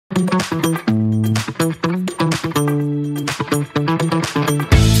Hi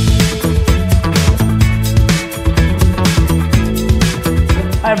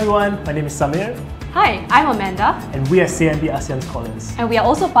everyone, my name is Samir. Hi, I'm Amanda. And we are CIMB ASEAN Scholars. And we are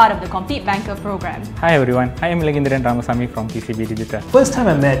also part of the Complete Banker program. Hi everyone, I am Milagindran Ramasamy from CIMB Digital. First time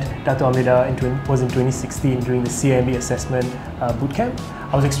I met Dato Hamidah was in 2016 during the CIMB assessment bootcamp.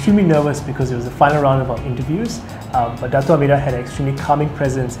 I was extremely nervous because it was the final round of our interviews, but Dato Hamidah had an extremely calming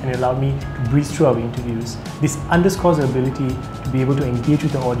presence and it allowed me to breeze through our interviews. This underscores our ability to be able to engage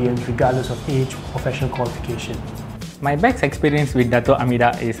with the audience regardless of age or professional qualification. My best experience with Dato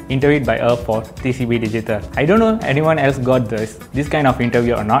Hamidah is interviewed by her for CIMB Digital. I don't know anyone else got this kind of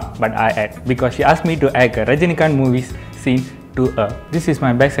interview or not, but I had, because she asked me to act a Rajinikanth movie scene to her. This is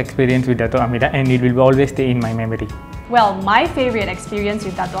my best experience with Dato Hamidah and it will always stay in my memory. Well, my favourite experience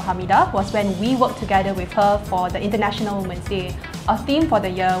with Dato Hamidah was when we worked together with her for the International Women's Day. Our theme for the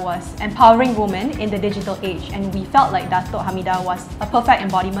year was Empowering Women in the Digital Age, and we felt like Dato Hamidah was a perfect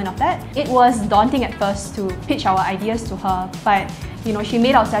embodiment of that. It was daunting at first to pitch our ideas to her, but she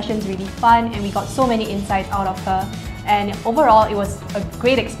made our sessions really fun and we got so many insights out of her. And overall, it was a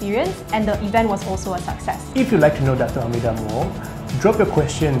great experience and the event was also a success. If you'd like to know Dato Hamidah more, drop your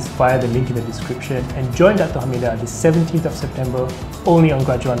questions via the link in the description and join Dato Hamidah the 17th of September only on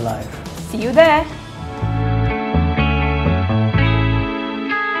Graduate Live. See you there!